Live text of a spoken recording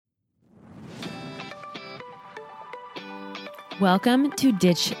Welcome to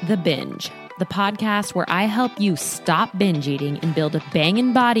Ditch the Binge, the podcast where I help you stop binge eating and build a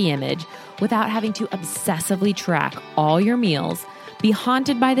banging body image without having to obsessively track all your meals, be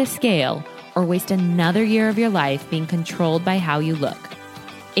haunted by the scale, or waste another year of your life being controlled by how you look.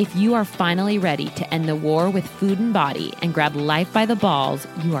 If you are finally ready to end the war with food and body and grab life by the balls,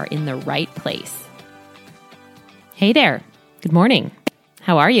 you are in the right place. Hey there. Good morning.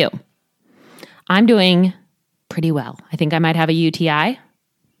 How are you? I'm doing pretty well. I think I might have a UTI,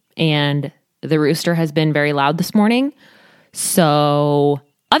 and the rooster has been very loud this morning. So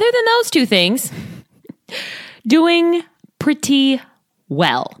other than those two things, doing pretty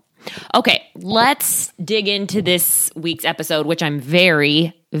well. Okay, let's dig into this week's episode, which I'm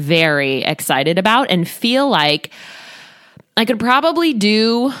very, very excited about and feel like I could probably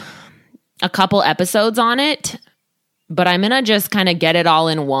do a couple episodes on it, but I'm going to just kind of get it all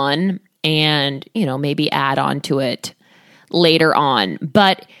in one and, maybe add on to it later on.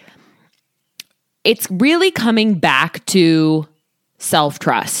 But it's really coming back to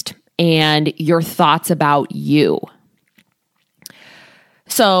self-trust and your thoughts about you.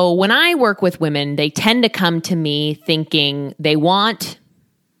 So when I work with women, they tend to come to me thinking they want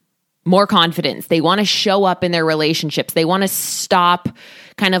more confidence. They want to show up in their relationships. They want to stop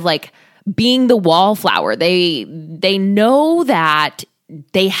kind of like being the wallflower. They know that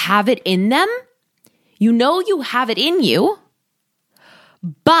they have it in them. You know you have it in you.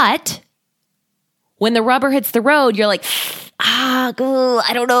 But when the rubber hits the road, you're like, I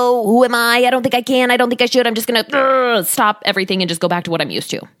don't know. Who am I? I don't think I can. I don't think I should. I'm just going to stop everything and just go back to what I'm used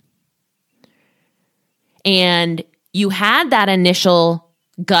to. And you had that initial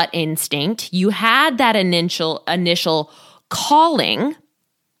gut instinct. You had that initial calling,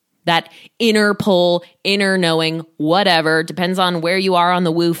 that inner pull, inner knowing, whatever, depends on where you are on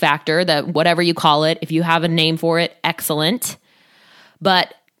the woo factor, that whatever you call it. If you have a name for it, excellent.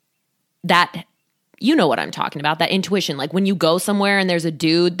 But that, you know what I'm talking about, that intuition. Like when you go somewhere and there's a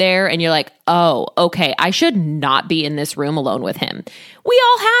dude there and you're like, oh, okay, I should not be in this room alone with him. We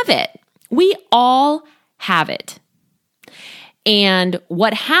all have it. We all have it. And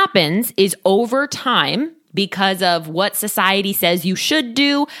what happens is over time, because of what society says you should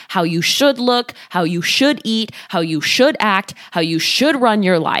do, how you should look, how you should eat, how you should act, how you should run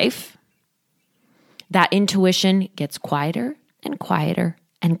your life, that intuition gets quieter and quieter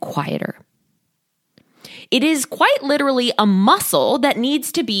and quieter. It is quite literally a muscle that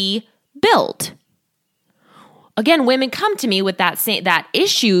needs to be built. Again, women come to me with that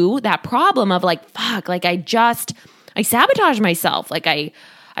issue, that problem of like, fuck, like I sabotage myself. Like I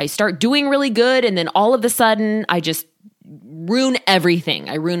start doing really good, and then all of a sudden I just ruin everything.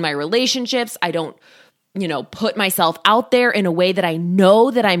 I ruin my relationships. I don't, put myself out there in a way that I know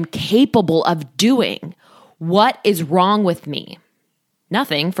that I'm capable of doing. What is wrong with me?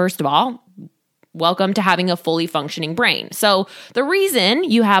 Nothing, first of all. Welcome to having a fully functioning brain. So the reason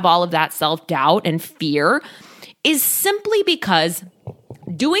you have all of that self-doubt and fear is simply because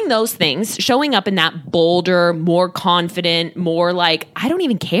doing those things, showing up in that bolder, more confident, more like, I don't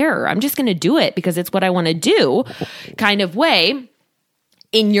even care, I'm just going to do it because it's what I want to do kind of way,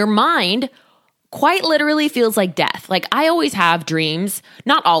 in your mind, quite literally feels like death. Like I always have dreams,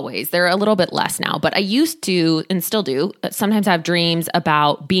 not always, they're a little bit less now, but I used to and still do sometimes have dreams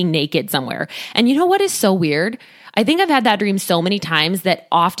about being naked somewhere. And you know what is so weird? I think I've had that dream so many times that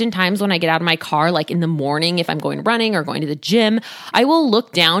oftentimes when I get out of my car, like in the morning, if I'm going running or going to the gym, I will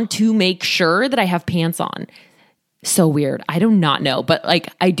look down to make sure that I have pants on. So weird. I do not know, but like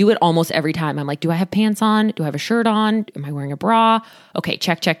I do it almost every time. I'm like, do I have pants on? Do I have a shirt on? Am I wearing a bra? Okay,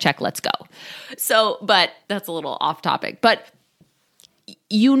 check. Let's go. So, but that's a little off topic, but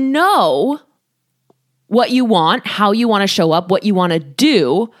you know what you want, how you want to show up, what you want to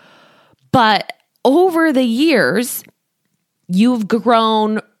do, but over the years, you've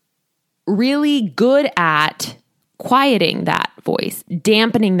grown really good at quieting that voice,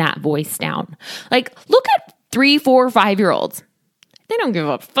 dampening that voice down. Like, look at 3, 4, 5-year-olds. They don't give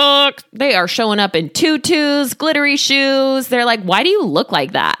a fuck. They are showing up in tutus, glittery shoes. They're like, why do you look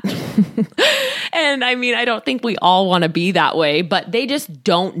like that? And I mean, I don't think we all want to be that way, but they just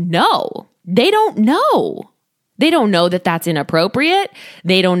don't know. They don't know. They don't know that that's inappropriate.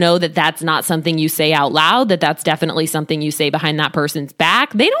 They don't know that that's not something you say out loud, that that's definitely something you say behind that person's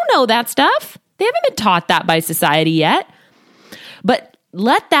back. They don't know that stuff. They haven't been taught that by society yet. But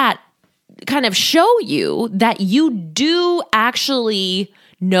let that kind of show you that you do actually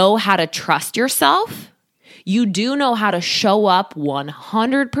know how to trust yourself. You do know how to show up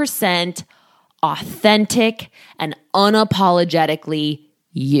 100% authentic and unapologetically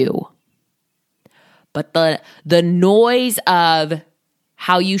you. But the noise of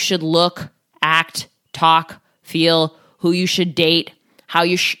how you should look, act, talk, feel, who you should date, how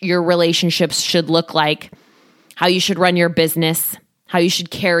your relationships should look like, how you should run your business, how you should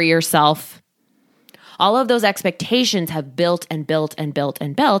carry yourself. All of those expectations have built and built and built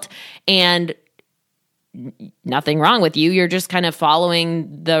and built, and nothing wrong with you. You're just kind of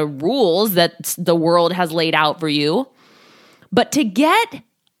following the rules that the world has laid out for you. But to get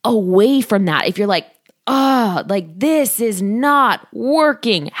away from that, if you're like, like this is not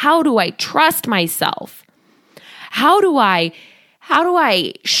working, how do I trust myself? How do I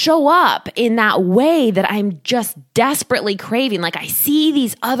show up in that way that I'm just desperately craving? Like I see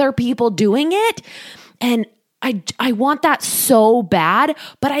these other people doing it and I want that so bad,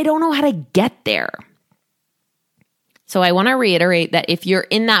 but I don't know how to get there. So I want to reiterate that if you're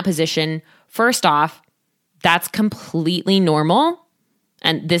in that position, first off, that's completely normal.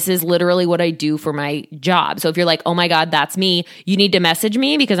 And this is literally what I do for my job. So if you're like, oh my God, that's me, you need to message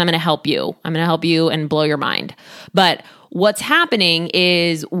me because I'm going to help you. I'm going to help you and blow your mind. But what's happening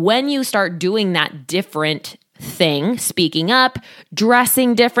is when you start doing that different thing, speaking up,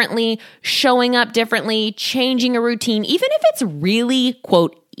 dressing differently, showing up differently, changing a routine, even if it's really,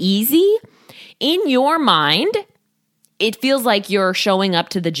 quote, easy, in your mind, it feels like you're showing up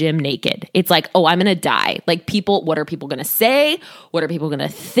to the gym naked. It's like, oh, I'm going to die. Like what are people going to say? What are people going to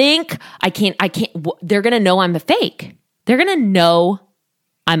think? I can't, they're going to know I'm a fake. They're going to know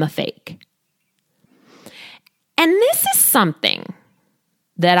I'm a fake. And this is something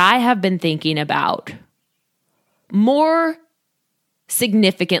that I have been thinking about more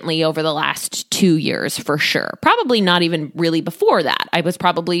significantly over the last 2 years for sure. Probably not even really before that. I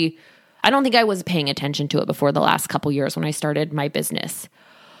don't think I was paying attention to it before the last couple years when I started my business.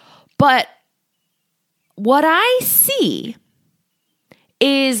 But what I see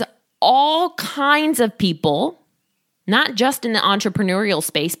is all kinds of people, not just in the entrepreneurial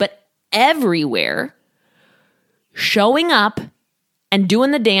space, but everywhere, showing up and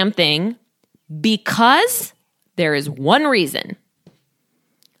doing the damn thing because there is one reason.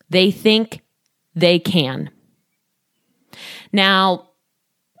 They think they can. Now,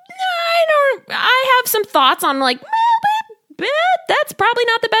 I have some thoughts on like, but that's probably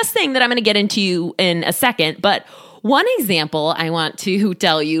not the best thing that I'm going to get into in a second. But one example I want to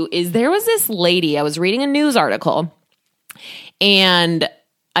tell you is there was this lady, I was reading a news article, and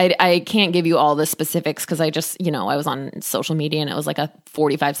I can't give you all the specifics because I just, I was on social media and it was like a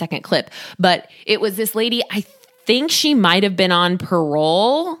 45-second clip. But it was this lady, I think she might have been on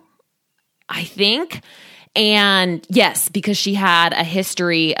parole, I think. And yes, because she had a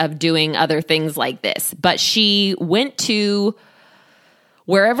history of doing other things like this. But she went to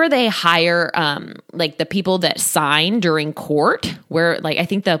wherever they hire, like the people that sign during court, where like I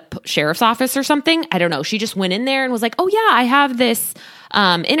think the sheriff's office or something. I don't know. She just went in there and was like, oh yeah, I have this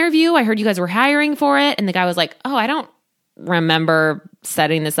interview. I heard you guys were hiring for it. And the guy was like, oh, I don't remember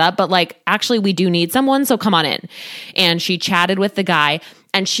setting this up, but like, actually we do need someone. So come on in. And she chatted with the guy.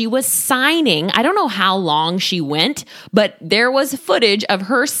 And she was signing, I don't know how long she went, but there was footage of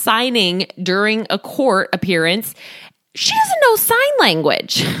her signing during a court appearance. She doesn't know sign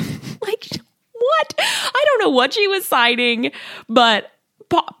language. Like, what? I don't know what she was signing, but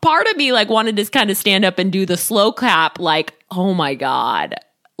part of me like wanted to kind of stand up and do the slow clap like, oh my God,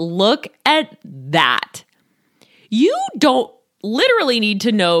 look at that. You don't literally need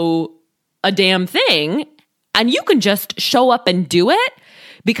to know a damn thing, and you can just show up and do it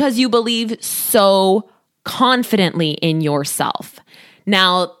because you believe so confidently in yourself.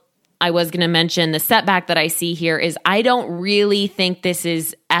 Now, I was going to mention the setback that I see here is I don't really think this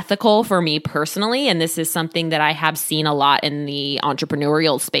is ethical for me personally, and this is something that I have seen a lot in the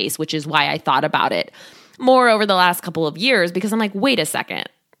entrepreneurial space, which is why I thought about it more over the last couple of years, because I'm like, wait a second.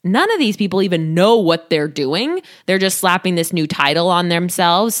 None of these people even know what they're doing. They're just slapping this new title on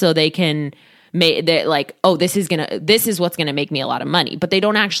themselves so they can they're like, oh, this is what's gonna make me a lot of money, but they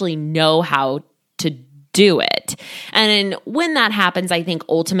don't actually know how to do it. And when that happens, I think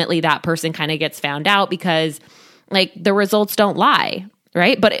ultimately that person kind of gets found out because like the results don't lie,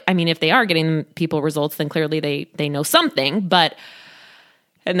 right? But I mean, if they are getting people results, then clearly they know something.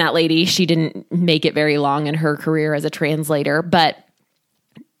 And that lady, she didn't make it very long in her career as a translator, but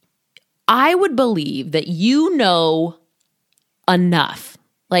I would believe that you know enough.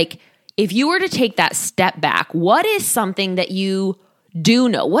 Like, if you were to take that step back, what is something that you do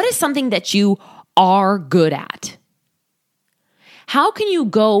know? What is something that you are good at? How can you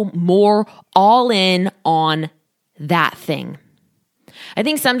go more all in on that thing? I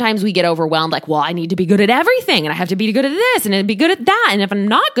think sometimes we get overwhelmed like, well, I need to be good at everything and I have to be good at this and be good at that. And if I'm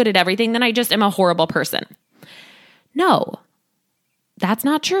not good at everything, then I just am a horrible person. No, that's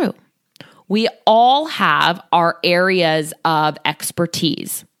not true. We all have our areas of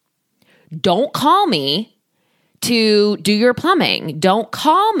expertise. Don't call me to do your plumbing. Don't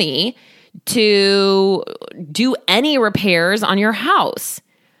call me to do any repairs on your house.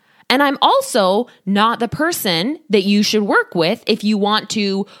 And I'm also not the person that you should work with if you want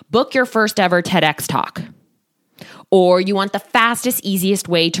to book your first ever TEDx talk or you want the fastest, easiest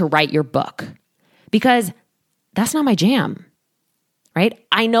way to write your book, because that's not my jam, right?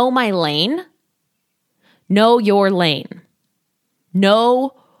 I know my lane. Know your lane.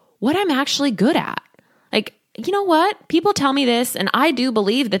 Know what I'm actually good at. Like, you know what? People tell me this, and I do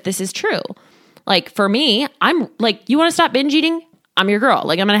believe that this is true. Like, for me, I'm like, you want to stop binge eating? I'm your girl.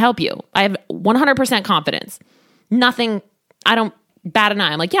 Like, I'm going to help you. I have 100% confidence. Nothing, I don't bat an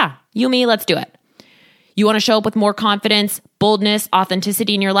eye. I'm like, yeah, you, me, let's do it. You want to show up with more confidence, boldness,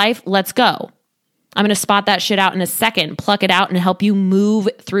 authenticity in your life? Let's go. I'm going to spot that shit out in a second, pluck it out, and help you move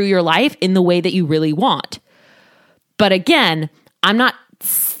through your life in the way that you really want. But again, I'm not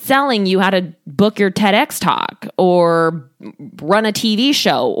selling you how to book your TEDx talk or run a TV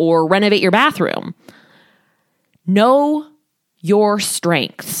show or renovate your bathroom. Know your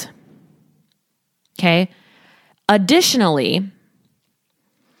strengths. Okay? Additionally,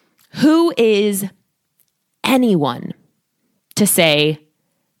 who is anyone to say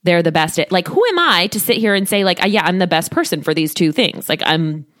they're the best at, like, who am I to sit here and say, like, yeah, I'm the best person for these two things? Like, I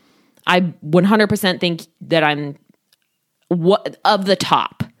 100% think that I'm of the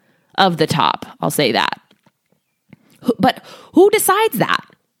top. I'll say that. But who decides that?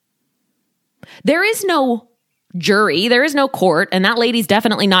 There is no jury, there is no court, and that lady's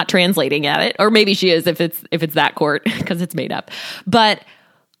definitely not translating at it, or maybe she is if it's that court because it's made up. But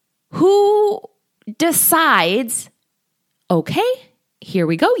who decides, okay, here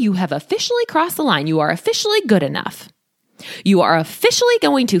we go. You have officially crossed the line. You are officially good enough. You are officially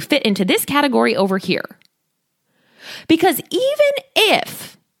going to fit into this category over here. Because even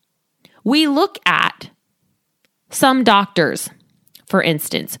if we look at some doctors, for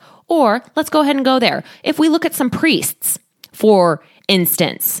instance, or let's go ahead and go there. If we look at some priests, for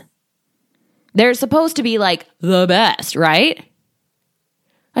instance, they're supposed to be like the best, right?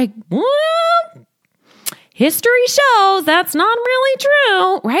 Like, well, history shows that's not really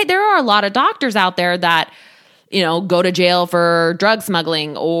true, right? There are a lot of doctors out there that, you know, go to jail for drug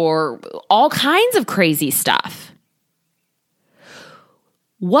smuggling or all kinds of crazy stuff.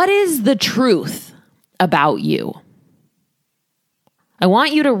 What is the truth about you? I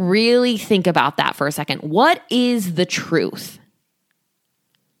want you to really think about that for a second. What is the truth?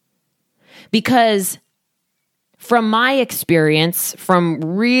 Because from my experience, from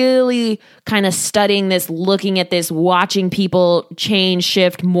really kind of studying this, looking at this, watching people change,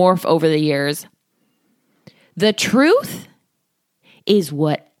 shift, morph over the years, the truth is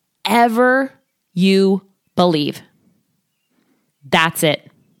whatever you believe. That's it.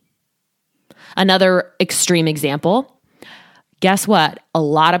 Another extreme example. Guess what? A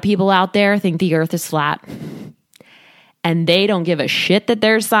lot of people out there think the earth is flat. And they don't give a shit that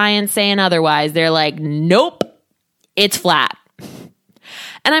there's science saying otherwise. They're like, nope, it's flat.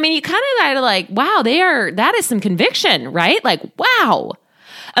 And I mean, you kind of gotta like, wow, that is some conviction, right? Like, wow.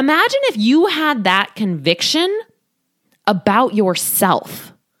 Imagine if you had that conviction about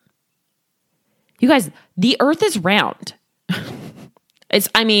yourself. You guys, the earth is round.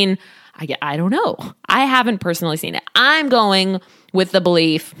 I don't know. I haven't personally seen it. I'm going with the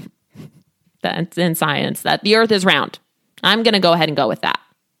belief that's in science that the earth is round. I'm going to go ahead and go with that.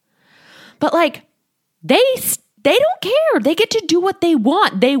 But like, they don't care. They get to do what they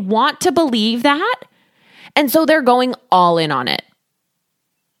want. They want to believe that. And so they're going all in on it.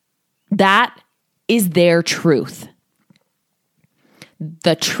 That is their truth.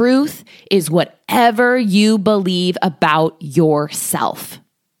 The truth is whatever you believe about yourself.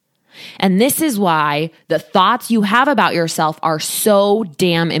 And this is why the thoughts you have about yourself are so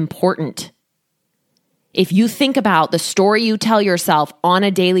damn important. If you think about the story you tell yourself on a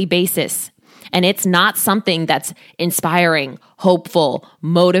daily basis, and it's not something that's inspiring, hopeful,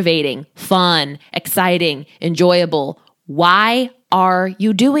 motivating, fun, exciting, enjoyable, why are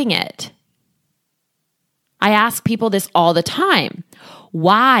you doing it? I ask people this all the time.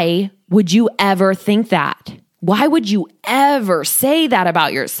 Why would you ever think that? Why would you ever say that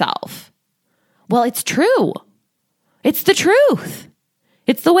about yourself? Well, it's true. It's the truth.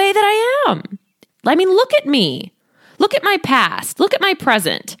 It's the way that I am. I mean, look at me. Look at my past. Look at my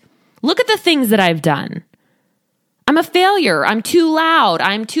present. Look at the things that I've done. I'm a failure. I'm too loud.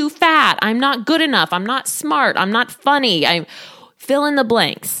 I'm too fat. I'm not good enough. I'm not smart. I'm not funny. I fill in the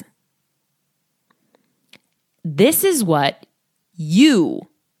blanks. This is what you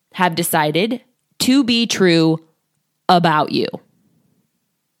have decided to be true about you.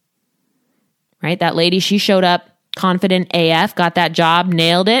 Right? That lady, she showed up confident AF, got that job,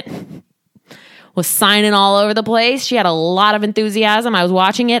 nailed it, was signing all over the place. She had a lot of enthusiasm. I was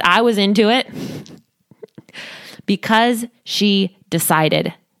watching it. I was into it because she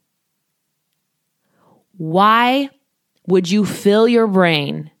decided. Why would you fill your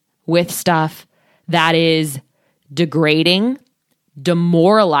brain with stuff that is degrading,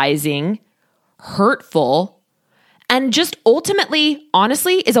 demoralizing, hurtful, and just ultimately,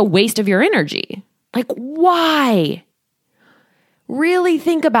 honestly, is a waste of your energy? Like, why? Really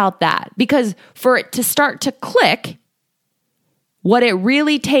think about that, because for it to start to click, what it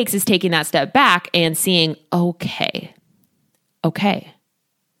really takes is taking that step back and seeing, okay,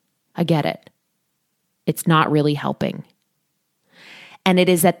 I get it. It's not really helping. And it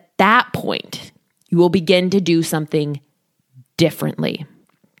is at that point you will begin to do something differently.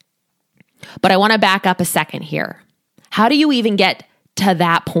 But I want to back up a second here. How do you even get to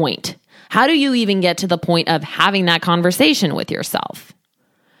that point? How do you even get to the point of having that conversation with yourself?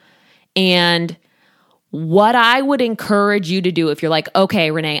 And what I would encourage you to do if you're like,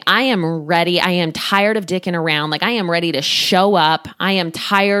 okay, Renee, I am ready. I am tired of dicking around. Like, I am ready to show up. I am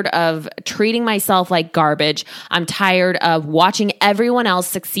tired of treating myself like garbage. I'm tired of watching everyone else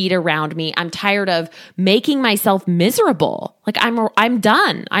succeed around me. I'm tired of making myself miserable. Like, I'm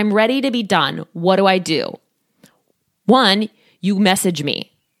done. I'm ready to be done. What do I do? One, you message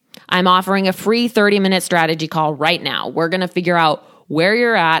me. I'm offering a free 30-minute strategy call right now. We're going to figure out where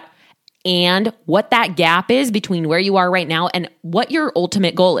you're at and what that gap is between where you are right now and what your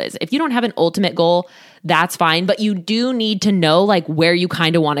ultimate goal is. If you don't have an ultimate goal, that's fine, but you do need to know like where you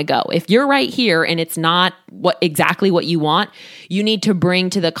kind of want to go. If you're right here and it's not exactly what you want, you need to bring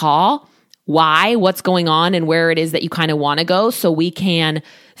to the call why, what's going on, and where it is that you kind of want to go so we can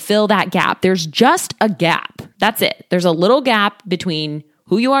fill that gap. There's just a gap. That's it. There's a little gap between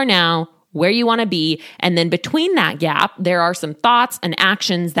who you are now, where you want to be, and then between that gap, there are some thoughts and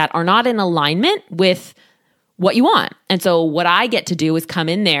actions that are not in alignment with what you want. And so what I get to do is come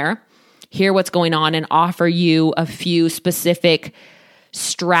in there, hear what's going on, and offer you a few specific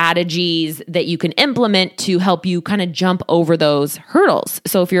strategies that you can implement to help you kind of jump over those hurdles.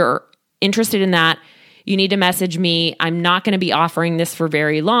 So if you're interested in that, you need to message me. I'm not going to be offering this for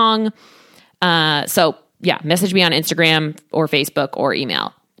very long. So yeah, message me on Instagram or Facebook or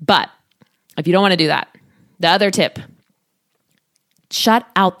email. But if you don't want to do that, the other tip, shut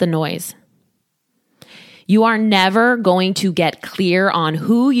out the noise. You are never going to get clear on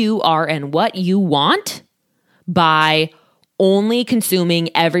who you are and what you want by only consuming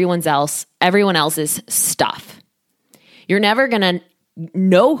everyone else's stuff. You're never going to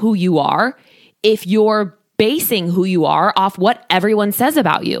know who you are if you're basing who you are off what everyone says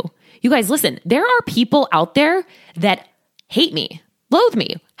about you. You guys, listen, there are people out there that hate me, loathe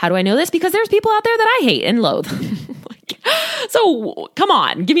me. How do I know this? Because there's people out there that I hate and loathe. So come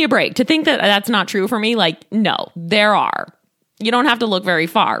on, give me a break. To think that that's not true for me, like, no, there are. You don't have to look very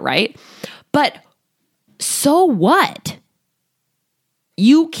far, right? But so what?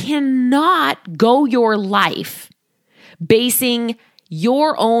 You cannot go your life basing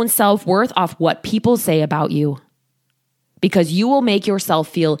your own self-worth off what people say about you, because you will make yourself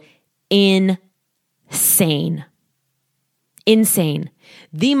feel insane. Insane.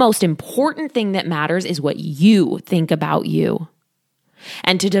 The most important thing that matters is what you think about you.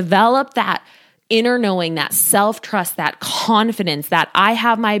 And to develop that inner knowing, that self-trust, that confidence that I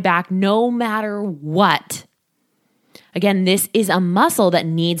have my back no matter what. Again, this is a muscle that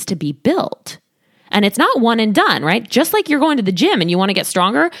needs to be built. And it's not one and done, right? Just like you're going to the gym and you want to get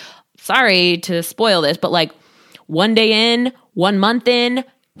stronger. Sorry to spoil this, but like 1 day in, 1 month in,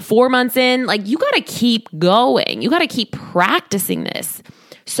 4 months in, like you got to keep going. You got to keep practicing this.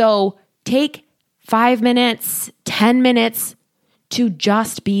 So take 5 minutes, 10 minutes to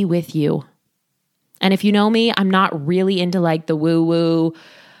just be with you. And if you know me, I'm not really into like the woo-woo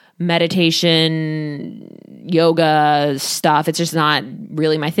meditation, yoga stuff. It's just not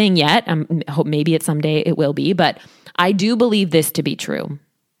really my thing yet. I hope maybe at someday it will be, but I do believe this to be true,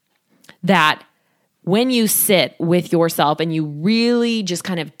 that when you sit with yourself and you really just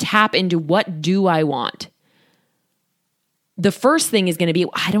kind of tap into what do I want, the first thing is going to be,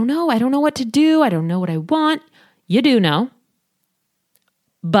 I don't know what to do. I don't know what I want. You do know.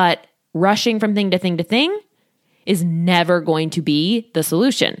 But rushing from thing to thing to thing is never going to be the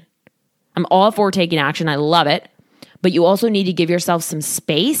solution. I'm all for taking action. I love it. But you also need to give yourself some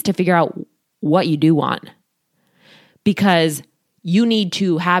space to figure out what you do want, because you need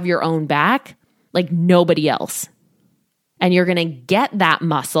to have your own back like nobody else. And you're going to get that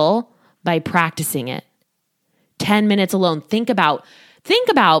muscle by practicing it. 10 minutes alone. Think about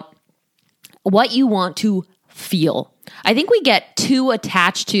what you want to feel. I think we get too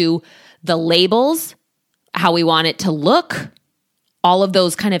attached to the labels, how we want it to look, all of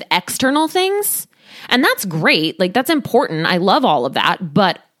those kind of external things. And that's great. Like, that's important. I love all of that.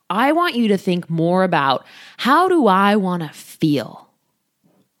 But I want you to think more about, how do I want to feel?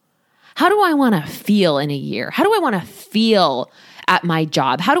 How do I want to feel in a year? How do I want to feel at my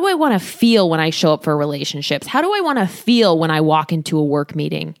job? How do I want to feel when I show up for relationships? How do I want to feel when I walk into a work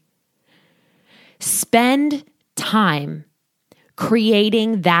meeting? Spend time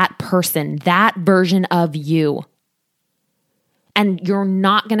creating that person, that version of you. And you're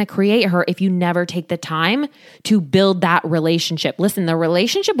not going to create her if you never take the time to build that relationship. Listen, the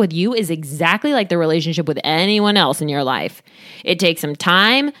relationship with you is exactly like the relationship with anyone else in your life. It takes some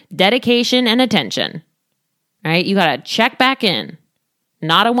time, dedication, and attention. Right? You got to check back in.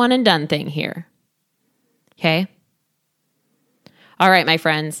 Not a one and done thing here. Okay? All right, my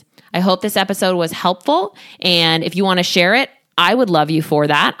friends. I hope this episode was helpful. And if you want to share it, I would love you for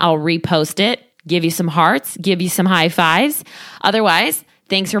that. I'll repost it, give you some hearts, give you some high fives. Otherwise,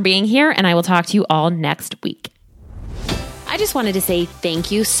 thanks for being here, and I will talk to you all next week. I just wanted to say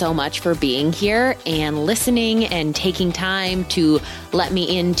thank you so much for being here and listening and taking time to let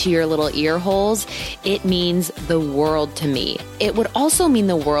me into your little ear holes. It means the world to me. It would also mean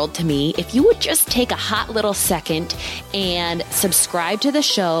the world to me if you would just take a hot little second and subscribe to the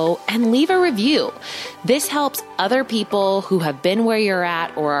show and leave a review. This helps other people who have been where you're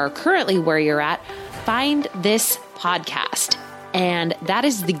at or are currently where you're at find this podcast. And that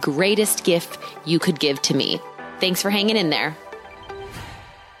is the greatest gift you could give to me. Thanks for hanging in there.